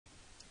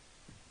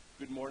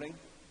Good morning.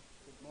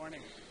 Good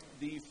morning.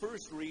 The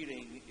first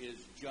reading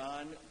is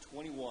John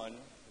 21,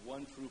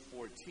 1 through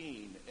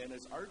 14. And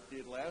as Art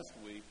did last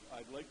week,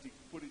 I'd like to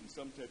put it in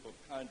some type of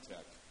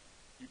context.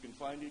 You can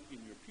find it in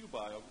your Pew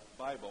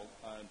Bible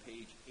on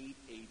page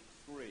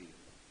 883.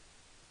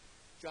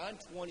 John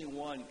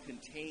 21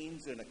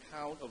 contains an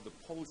account of the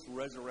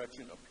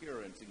post-resurrection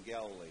appearance in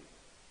Galilee,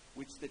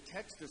 which the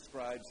text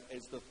describes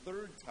as the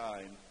third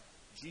time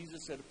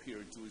Jesus had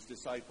appeared to his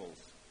disciples.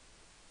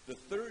 The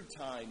third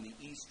time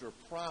the Easter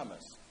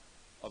promise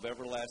of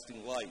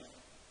everlasting life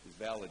is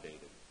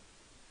validated.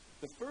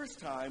 The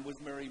first time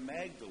was Mary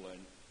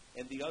Magdalene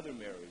and the other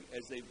Mary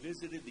as they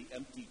visited the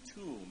empty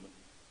tomb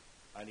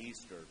on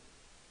Easter.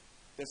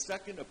 The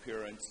second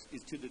appearance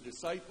is to the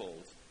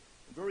disciples,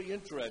 very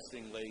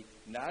interestingly,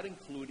 not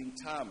including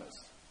Thomas,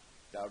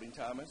 doubting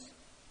Thomas,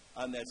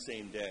 on that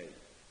same day.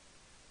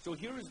 So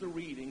here is the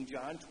reading,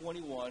 John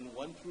 21,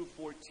 1 through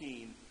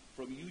 14,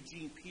 from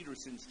Eugene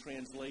Peterson's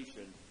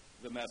translation,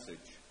 The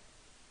Message.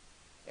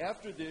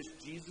 After this,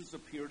 Jesus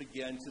appeared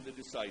again to the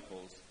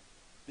disciples,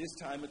 this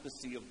time at the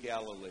Sea of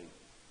Galilee.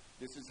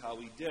 This is how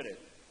he did it.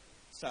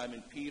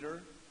 Simon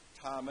Peter,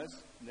 Thomas,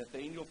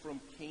 Nathanael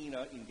from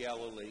Cana in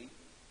Galilee,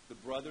 the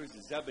brothers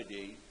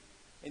Zebedee,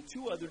 and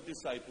two other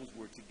disciples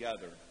were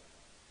together.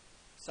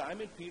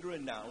 Simon Peter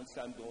announced,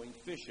 "I'm going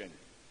fishing."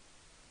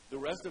 The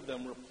rest of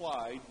them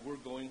replied,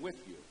 "We're going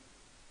with you."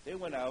 They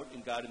went out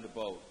and got in the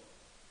boat.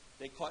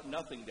 They caught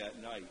nothing that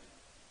night.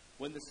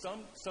 When the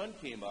sun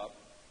came up,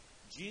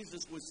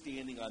 Jesus was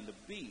standing on the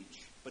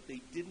beach, but they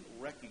didn't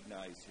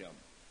recognize him.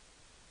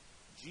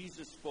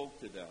 Jesus spoke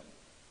to them.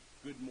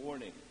 "Good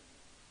morning.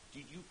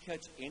 Did you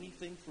catch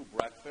anything for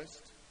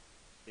breakfast?"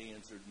 They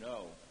answered,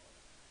 "No."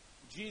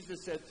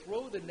 Jesus said,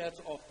 "Throw the nets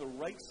off the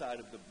right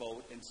side of the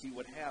boat and see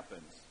what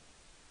happens."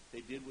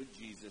 They did what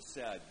Jesus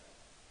said.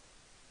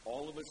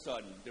 All of a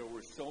sudden, there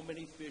were so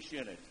many fish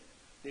in it,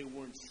 they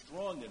weren't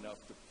strong enough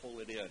to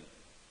pull it in.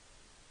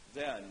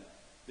 Then,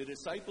 the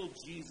disciple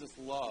Jesus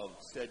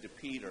loved said to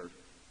Peter,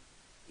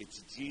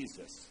 "It's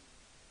Jesus."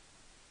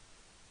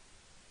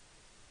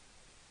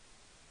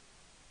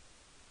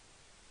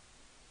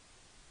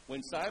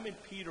 When Simon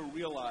Peter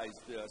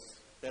realized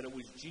that it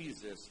was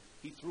Jesus,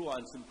 he threw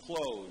on some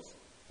clothes,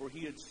 for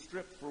he had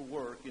stripped for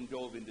work and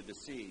dove into the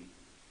sea.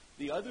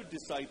 The other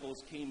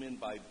disciples came in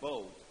by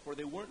boat, for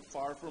they weren't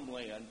far from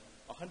land,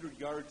 100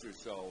 yards or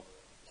so,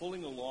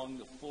 pulling along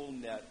the full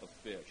net of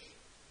fish.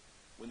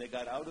 When they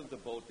got out of the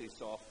boat, they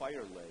saw a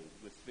fire laid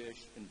with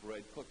fish and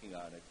bread cooking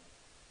on it.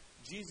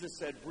 Jesus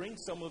said, "Bring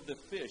some of the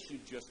fish you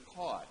just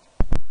caught."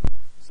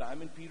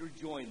 Simon Peter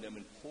joined them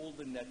and pulled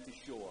the net to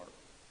shore,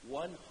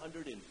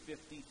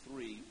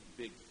 153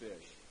 big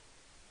fish.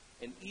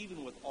 And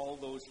even with all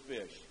those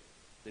fish,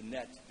 the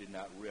net did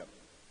not rip.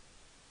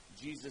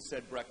 Jesus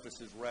said,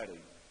 "Breakfast is ready."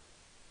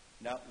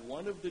 Not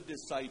one of the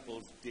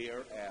disciples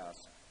dare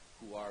ask,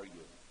 "Who are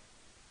you?"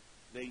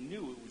 They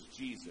knew it was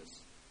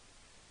Jesus.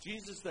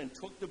 Jesus then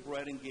took the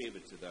bread and gave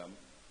it to them.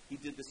 He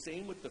did the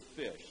same with the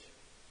fish.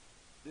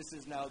 This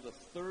is now the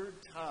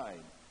third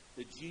time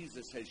that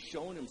Jesus has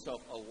shown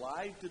himself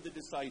alive to the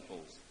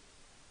disciples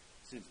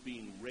since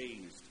being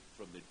raised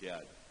from the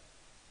dead.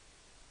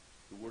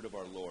 The word of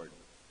our Lord.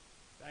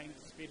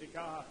 Thanks be to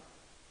God.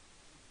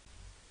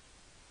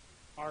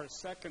 Our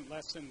second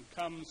lesson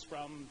comes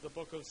from the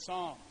book of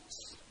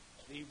Psalms,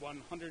 the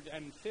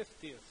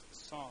 150th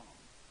Psalm.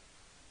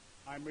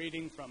 I'm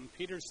reading from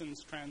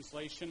Peterson's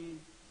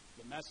translation,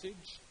 The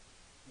Message.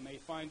 You may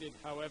find it,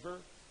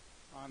 however,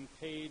 on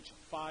page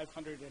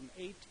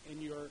 508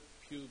 in your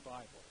Pew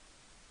Bible.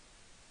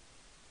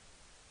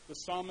 The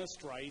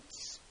psalmist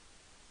writes,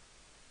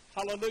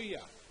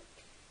 "Hallelujah!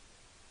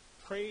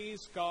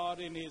 Praise God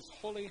in his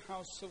holy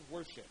house of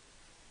worship.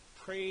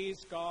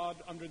 Praise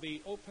God under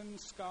the open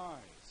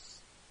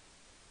skies.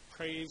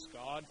 Praise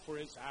God for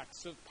his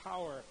acts of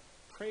power.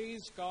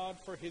 Praise God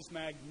for his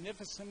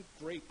magnificent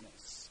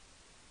greatness.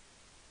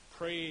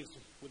 Praise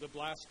with a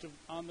blast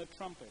on the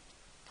trumpet.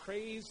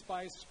 Praise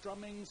by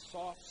strumming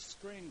soft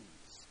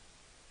strings.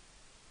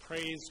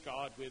 Praise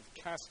God with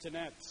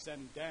castanets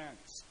and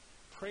dance.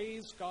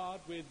 Praise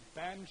God with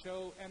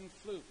banjo and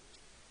flute.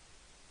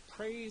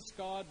 Praise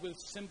God with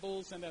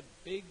cymbals and a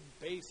big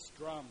bass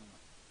drum.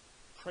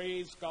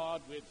 Praise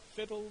God with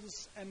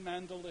fiddles and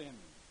mandolin.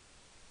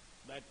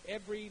 Let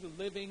every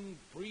living,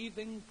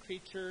 breathing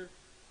creature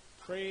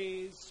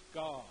praise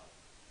God.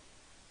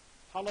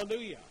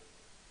 Hallelujah."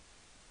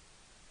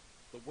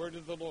 The word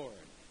of the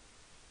Lord.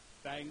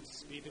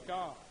 Thanks be to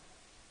God.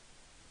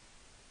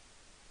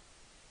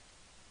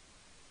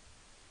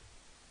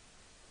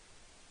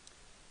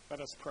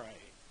 Let us pray.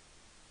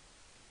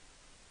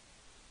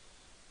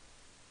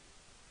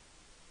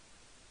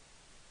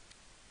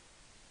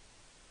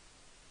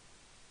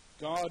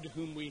 God,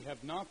 whom we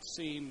have not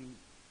seen,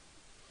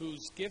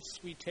 whose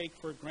gifts we take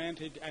for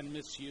granted and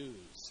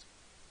misuse,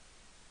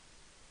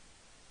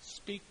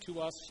 speak to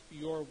us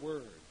your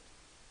word,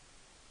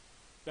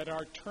 that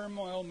our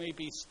turmoil may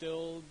be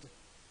stilled,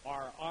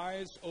 our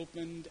eyes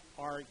opened,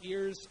 our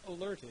ears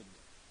alerted,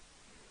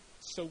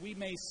 so we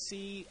may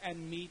see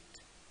and meet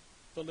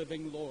the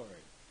living Lord.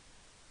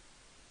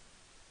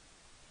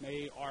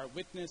 May our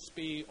witness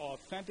be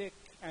authentic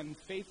and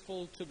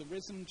faithful to the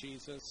risen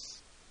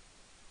Jesus.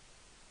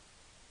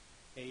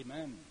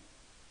 Amen.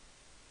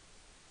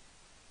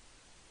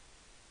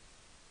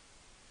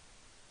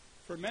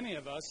 For many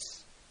of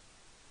us,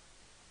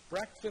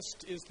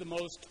 breakfast is the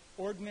most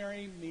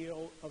ordinary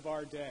meal of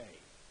our day.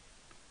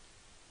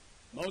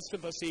 Most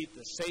of us eat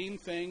the same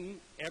thing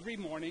every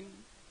morning,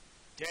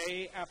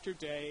 day after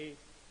day,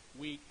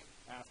 week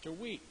after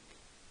week.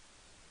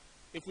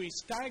 If we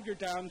stagger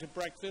down to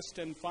breakfast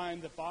and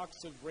find the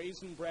box of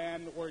Raisin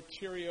Bran or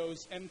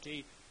Cheerios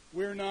empty,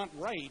 we're not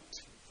right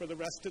for the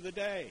rest of the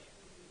day.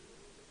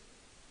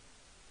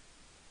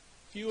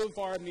 Few of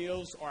our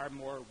meals are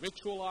more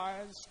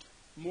ritualized,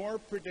 more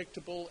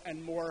predictable,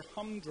 and more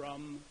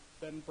humdrum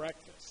than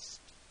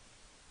breakfast.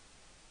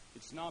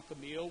 It's not the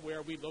meal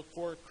where we look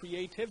for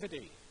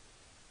creativity,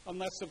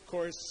 unless, of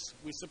course,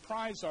 we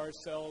surprise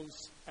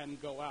ourselves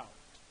and go out.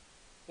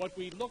 What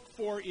we look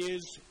for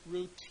is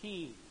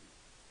routine.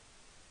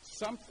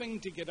 Something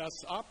to get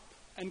us up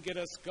and get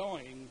us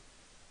going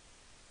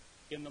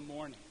in the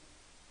morning.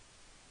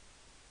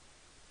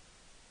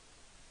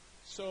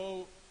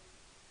 So,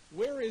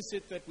 where is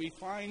it that we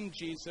find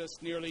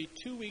Jesus nearly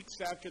 2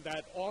 weeks after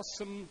that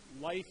awesome,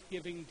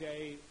 life-giving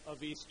day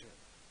of Easter?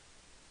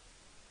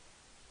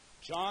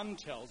 John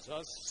tells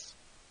us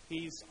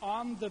he's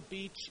on the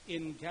beach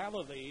in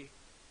Galilee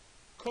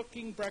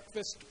cooking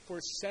breakfast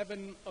for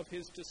 7 of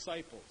his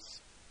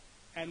disciples.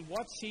 And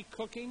what's he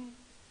cooking?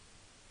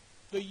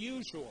 The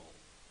usual,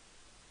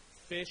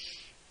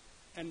 fish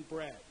and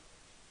bread.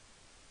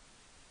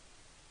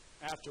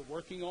 After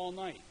working all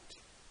night,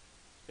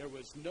 there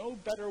was no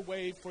better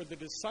way for the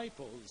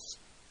disciples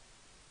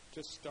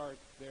to start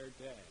their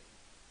day.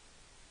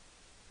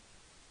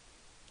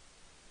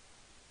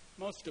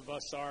 Most of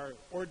us are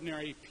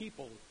ordinary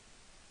people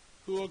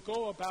who will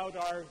go about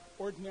our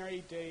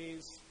ordinary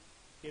days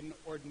in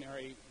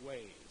ordinary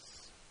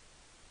ways.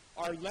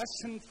 Our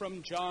lesson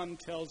from John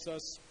tells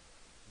us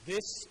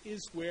this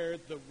is where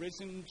the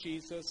risen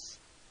Jesus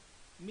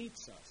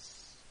meets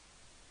us.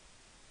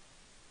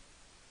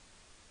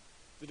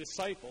 The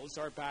disciples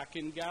are back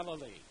in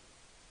Galilee.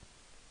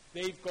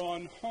 They've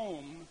gone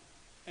home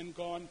and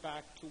gone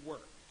back to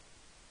work.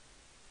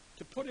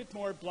 To put it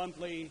more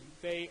bluntly,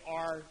 they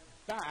are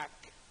back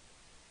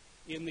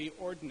in the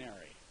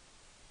ordinary.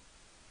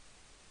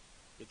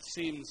 It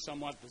seems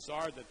somewhat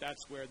bizarre that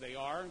that's where they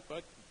are,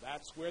 but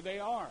that's where they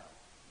are.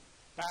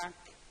 Back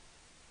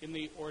in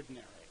the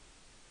ordinary.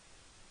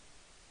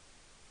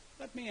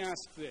 Let me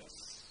ask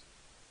this.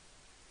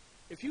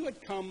 If you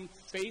had come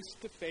face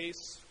to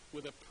face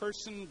with a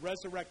person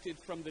resurrected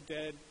from the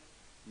dead,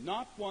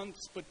 not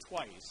once but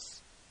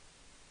twice,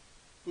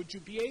 would you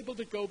be able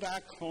to go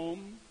back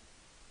home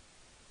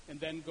and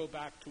then go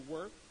back to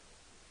work?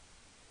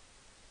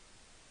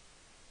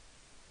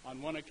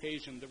 On one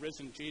occasion, the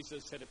risen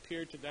Jesus had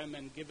appeared to them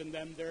and given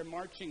them their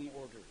marching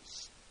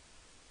orders.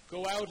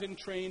 Go out and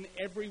train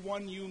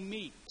everyone you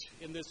meet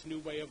in this new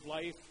way of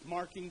life,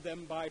 marking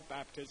them by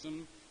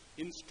baptism,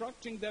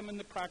 instructing them in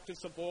the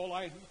practice of all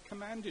I have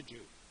commanded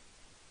you.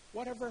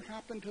 Whatever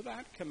happened to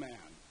that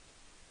command?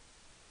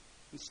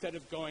 Instead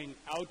of going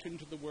out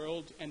into the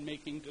world and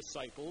making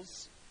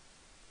disciples,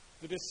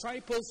 the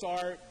disciples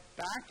are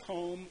back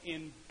home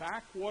in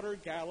backwater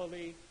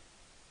Galilee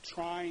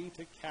trying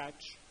to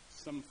catch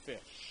some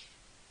fish.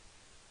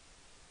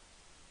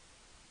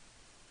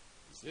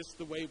 Is this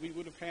the way we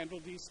would have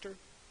handled Easter?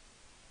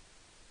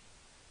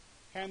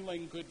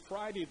 Handling Good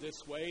Friday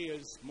this way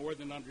is more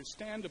than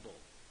understandable.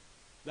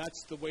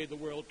 That's the way the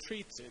world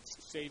treats its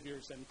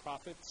saviors and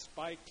prophets,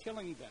 by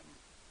killing them.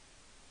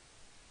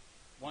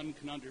 One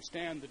can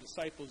understand the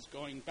disciples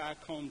going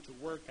back home to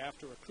work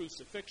after a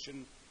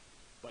crucifixion,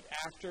 but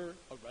after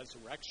a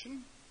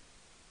resurrection?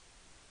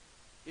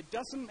 It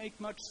doesn't make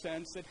much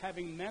sense that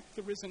having met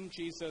the risen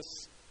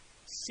Jesus,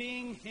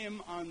 seeing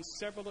him on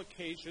several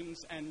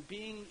occasions, and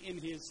being in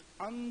his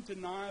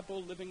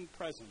undeniable living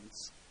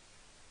presence,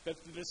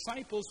 that the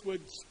disciples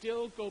would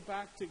still go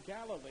back to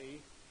Galilee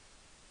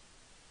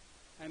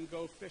and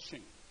go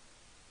fishing.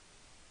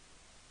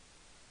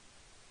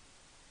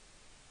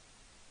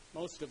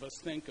 Most of us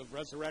think of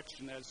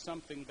resurrection as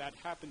something that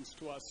happens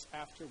to us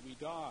after we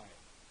die,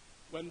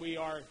 when we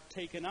are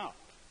taken up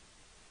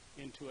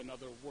into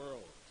another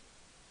world.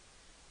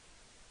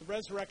 The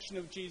resurrection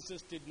of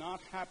Jesus did not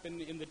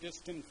happen in the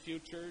distant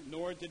future,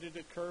 nor did it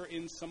occur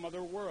in some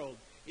other world.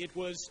 It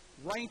was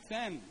right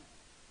then,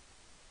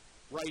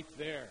 right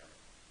there.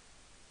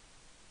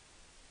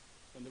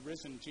 When the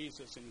risen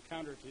Jesus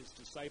encountered his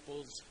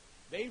disciples,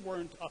 they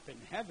weren't up in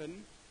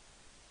heaven.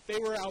 They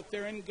were out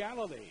there in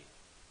Galilee.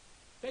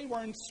 They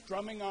weren't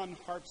strumming on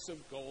harps of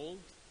gold.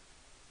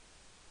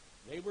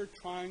 They were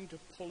trying to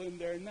pull in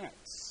their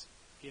nets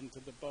into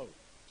the boat.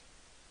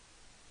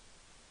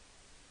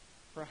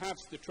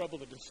 Perhaps the trouble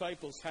the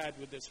disciples had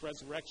with this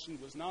resurrection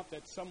was not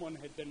that someone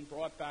had been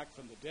brought back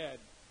from the dead.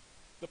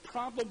 The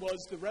problem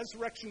was the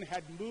resurrection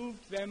had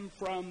moved them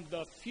from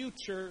the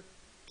future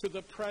to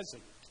the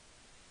present.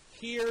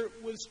 Here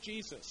was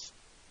Jesus,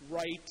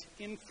 right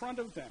in front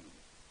of them.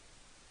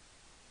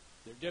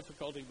 Their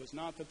difficulty was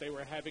not that they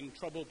were having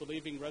trouble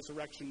believing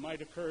resurrection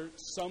might occur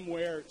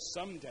somewhere,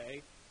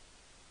 someday.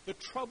 The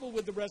trouble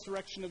with the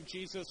resurrection of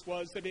Jesus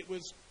was that it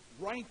was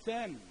right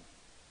then,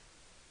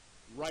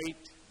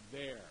 right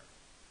there.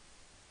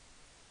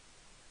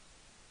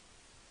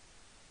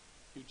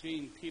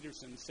 Eugene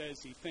Peterson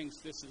says he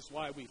thinks this is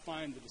why we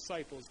find the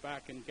disciples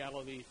back in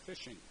Galilee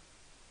fishing.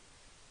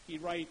 He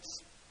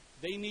writes,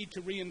 they need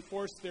to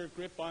reinforce their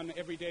grip on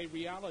everyday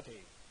reality,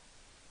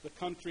 the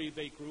country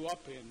they grew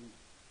up in,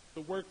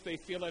 the work they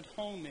feel at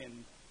home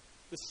in,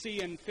 the sea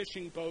and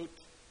fishing boat,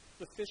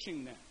 the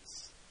fishing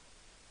nets.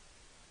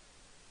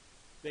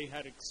 They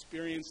had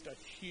experienced a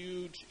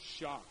huge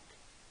shock.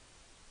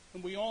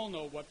 And we all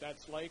know what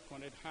that's like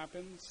when it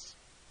happens.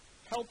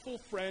 Helpful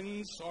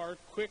friends are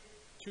quick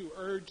to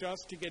urge us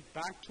to get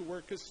back to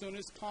work as soon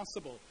as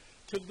possible,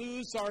 to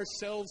lose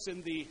ourselves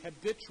in the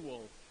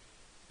habitual,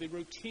 the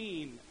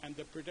routine, and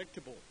the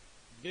predictable.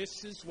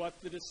 This is what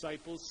the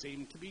disciples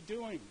seem to be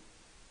doing.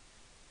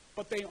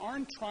 But they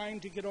aren't trying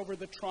to get over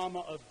the trauma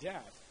of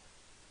death.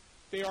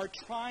 They are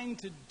trying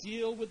to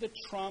deal with the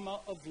trauma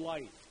of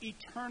life,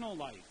 eternal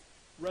life,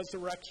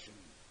 resurrection.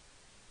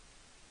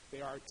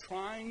 They are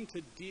trying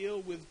to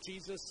deal with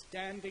Jesus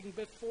standing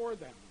before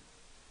them,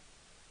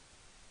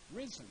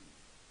 risen.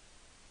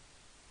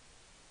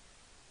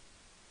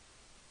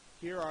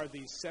 Here are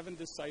these 7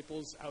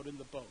 disciples out in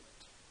the boat,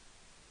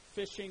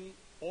 fishing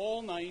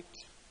all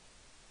night,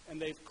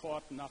 and they've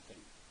caught nothing.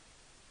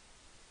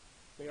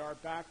 They are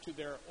back to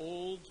their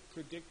old,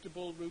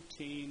 predictable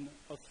routine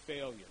of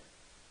failure.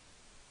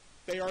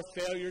 They are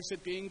failures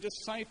at being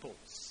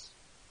disciples.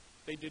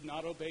 They did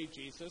not obey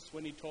Jesus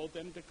when he told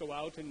them to go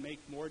out and make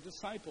more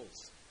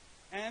disciples.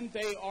 And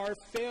they are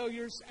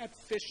failures at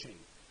fishing.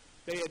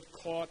 They had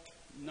caught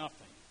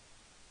nothing.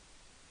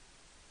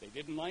 They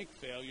didn't like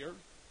failure,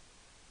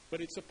 but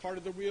it's a part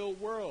of the real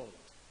world.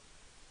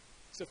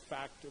 It's a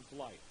fact of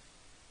life.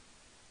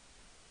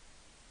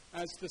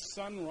 As the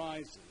sun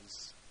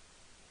rises,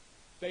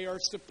 they are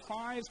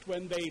surprised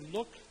when they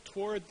look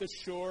toward the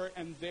shore,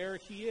 and there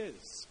he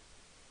is,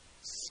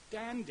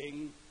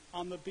 standing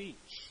on the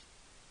beach.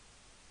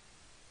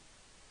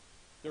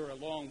 They're a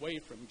long way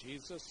from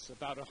Jesus,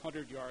 about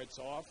 100 yards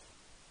off,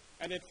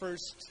 and at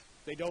first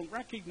they don't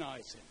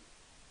recognize him.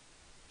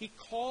 He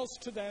calls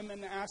to them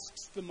and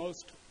asks the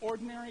most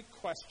ordinary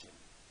question.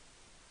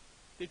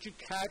 Did you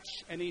catch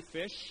any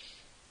fish?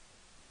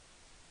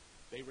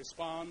 They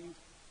respond,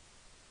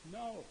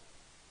 no.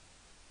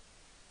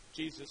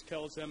 Jesus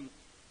tells them,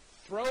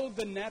 throw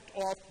the net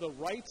off the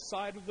right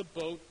side of the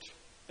boat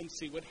and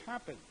see what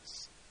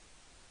happens.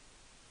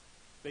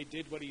 They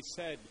did what he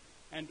said,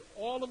 and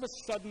all of a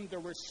sudden there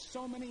were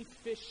so many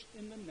fish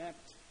in the net,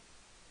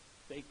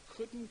 they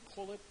couldn't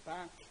pull it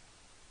back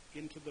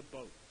into the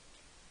boat.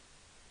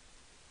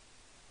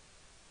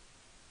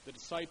 The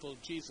disciple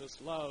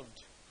Jesus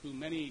loved, who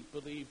many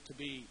believe to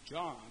be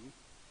John,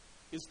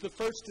 is the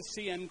first to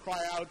see and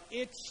cry out,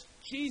 it's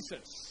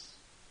Jesus.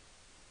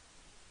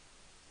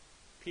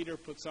 Peter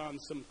puts on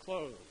some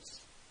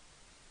clothes.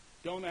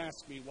 Don't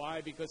ask me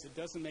why, because it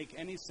doesn't make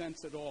any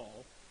sense at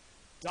all.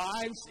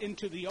 Dives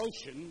into the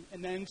ocean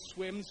and then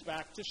swims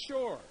back to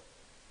shore.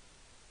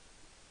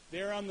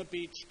 There on the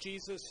beach,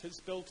 Jesus has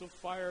built a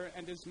fire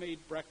and has made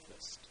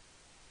breakfast.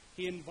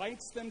 He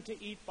invites them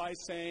to eat by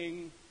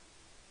saying,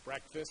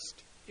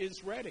 breakfast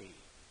is ready.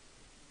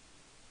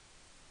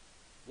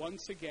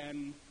 Once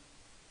again,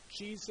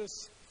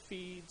 Jesus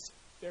feeds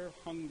their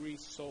hungry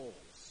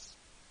souls.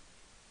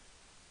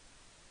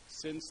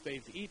 Since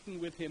they've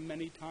eaten with him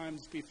many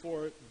times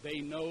before,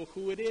 they know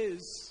who it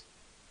is.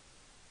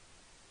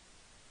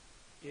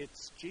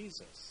 It's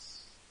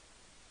Jesus.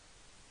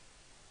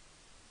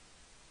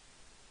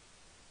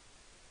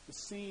 The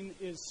scene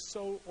is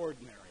so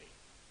ordinary,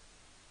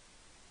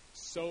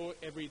 so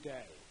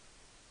everyday.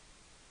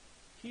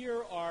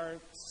 Here are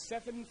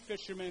 7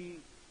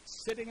 fishermen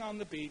sitting on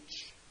the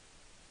beach,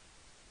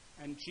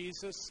 and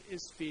Jesus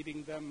is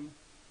feeding them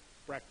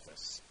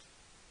breakfast.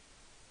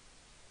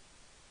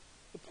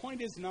 The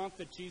point is not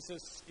that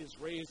Jesus is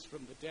raised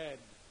from the dead.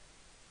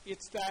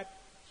 It's that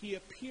he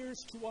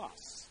appears to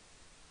us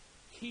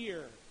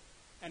here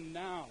and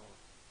now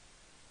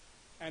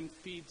and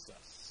feeds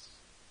us.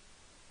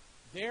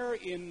 There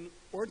in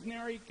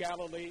ordinary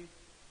Galilee,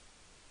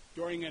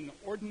 during an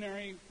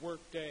ordinary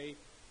workday,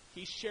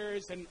 he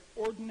shares an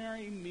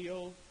ordinary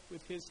meal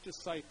with his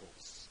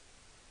disciples.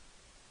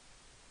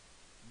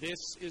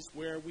 This is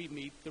where we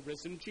meet the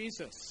risen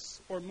Jesus,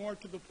 or more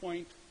to the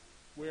point,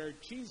 where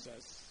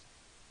Jesus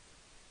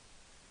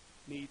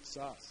meets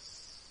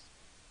us.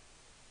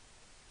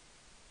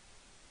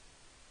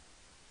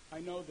 I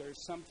know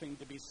there's something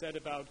to be said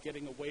about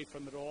getting away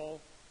from it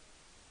all,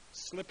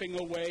 slipping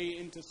away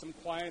into some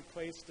quiet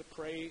place to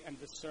pray and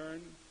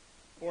discern,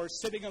 or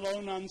sitting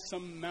alone on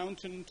some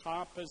mountain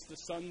top as the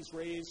sun's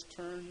rays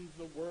turn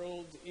the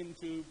world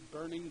into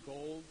burning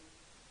gold,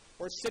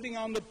 or sitting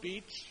on the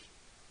beach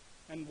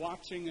and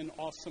watching an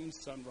awesome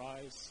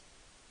sunrise.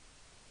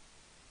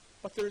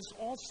 But there's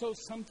also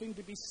something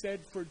to be said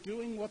for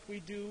doing what we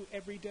do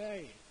every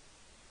day,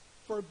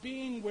 for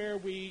being where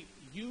we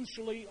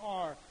usually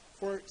are,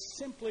 for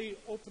simply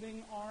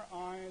opening our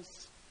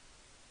eyes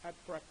at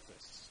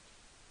breakfast.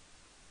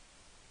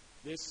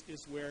 This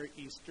is where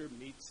Easter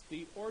meets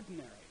the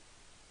ordinary.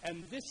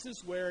 And this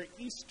is where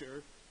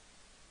Easter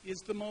is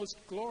the most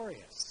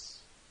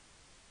glorious.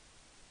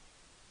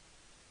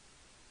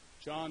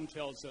 John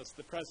tells us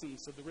the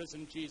presence of the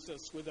risen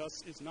Jesus with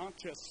us is not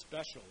just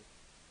special,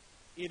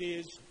 it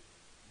is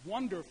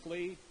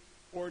wonderfully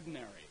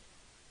ordinary.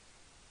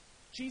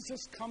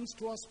 Jesus comes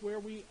to us where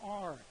we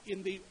are,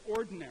 in the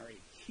ordinary,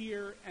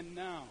 here and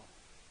now.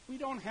 We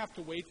don't have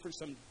to wait for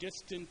some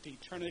distant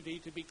eternity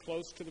to be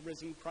close to the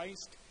risen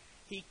Christ.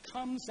 He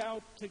comes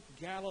out to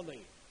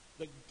Galilee,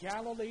 the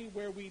Galilee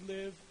where we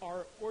live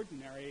our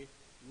ordinary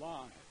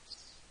lives.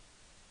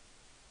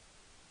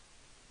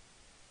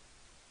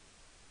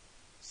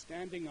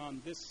 Standing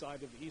on this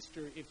side of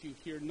Easter, if you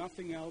hear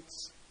nothing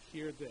else,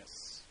 hear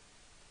this.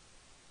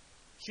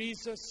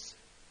 Jesus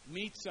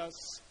meets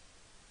us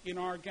in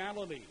our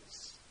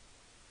Galilees,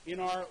 in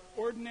our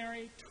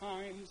ordinary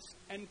times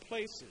and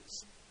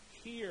places,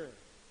 here,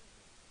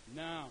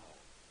 now.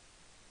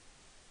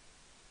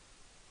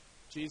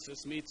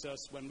 Jesus meets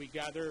us when we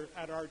gather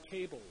at our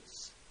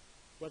tables,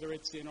 whether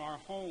it's in our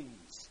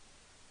homes,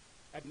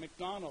 at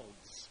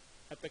McDonald's,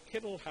 at the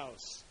Kittle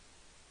House,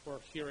 or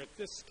here at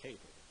this table.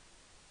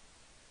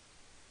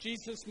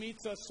 Jesus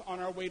meets us on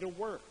our way to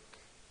work,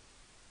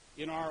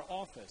 in our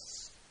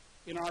office,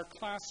 in our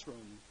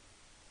classroom,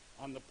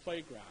 on the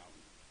playground.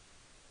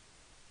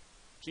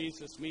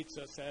 Jesus meets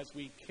us as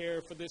we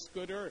care for this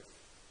good earth,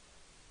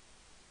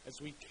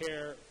 as we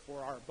care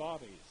for our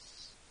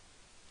bodies.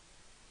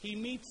 He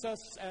meets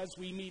us as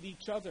we meet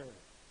each other,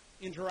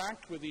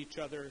 interact with each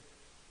other,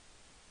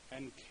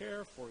 and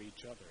care for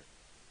each other.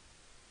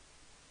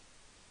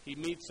 He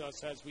meets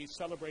us as we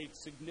celebrate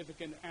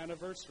significant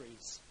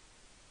anniversaries,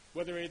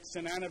 whether it's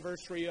an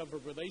anniversary of a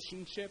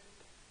relationship,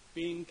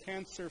 being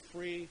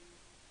cancer-free,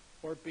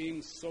 or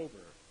being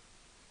sober.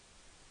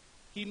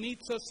 He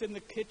meets us in the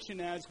kitchen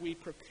as we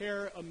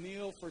prepare a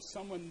meal for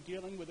someone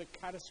dealing with a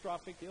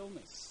catastrophic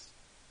illness.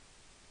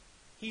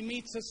 He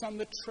meets us on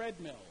the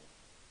treadmill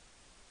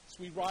as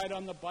we ride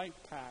on the bike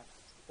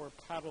path or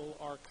paddle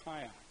our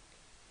kayak.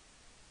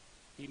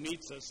 He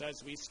meets us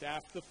as we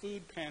staff the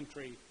food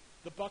pantry,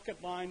 the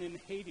bucket line in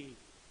Haiti,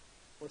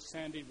 or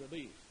Sandy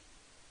Relief.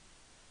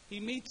 He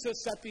meets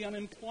us at the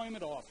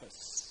unemployment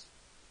office,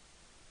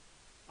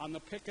 on the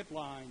picket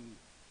line,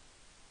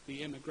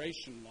 the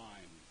immigration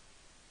line.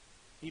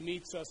 He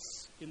meets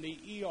us in the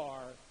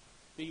ER,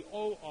 the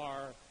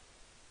OR,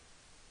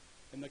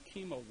 and the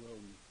chemo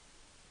room.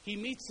 He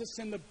meets us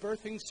in the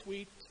birthing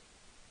suite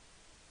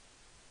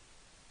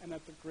and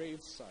at the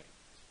gravesite.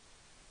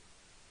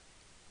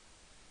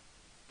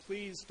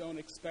 Please don't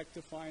expect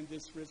to find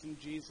this risen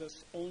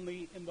Jesus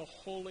only in the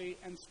holy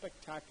and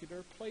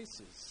spectacular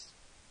places.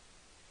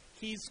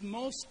 He's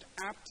most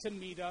apt to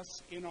meet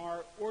us in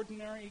our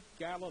ordinary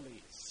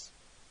Galilees,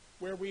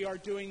 where we are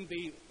doing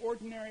the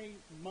ordinary,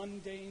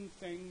 mundane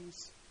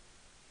things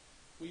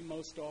we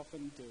most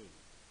often do.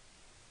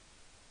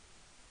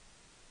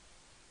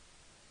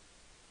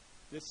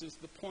 This is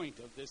the point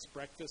of this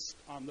breakfast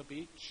on the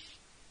beach.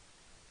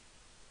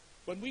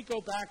 When we go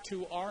back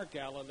to our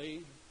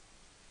Galilee,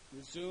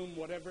 resume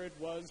whatever it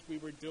was we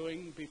were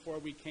doing before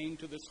we came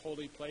to this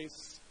holy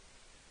place,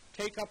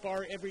 take up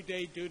our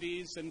everyday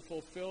duties and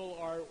fulfill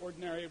our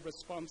ordinary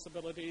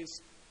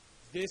responsibilities,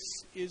 this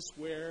is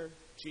where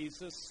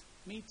Jesus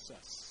meets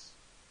us.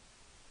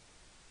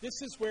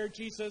 This is where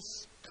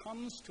Jesus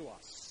comes to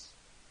us,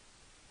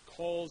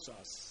 calls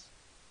us,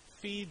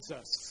 feeds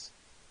us,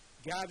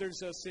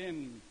 gathers us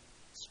in,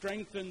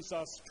 strengthens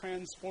us,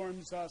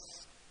 transforms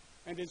us,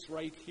 and is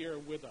right here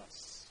with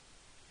us.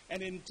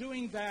 And in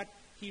doing that,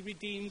 he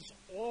redeems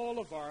all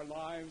of our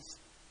lives,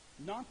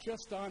 not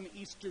just on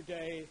Easter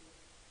Day,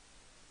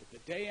 but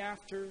the day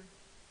after,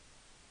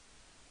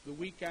 the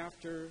week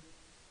after,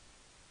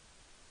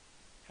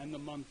 and the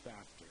month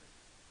after.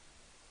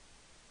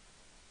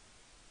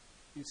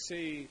 You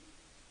see,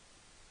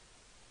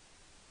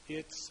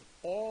 it's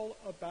all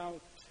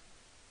about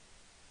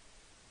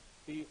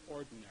the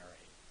ordinary.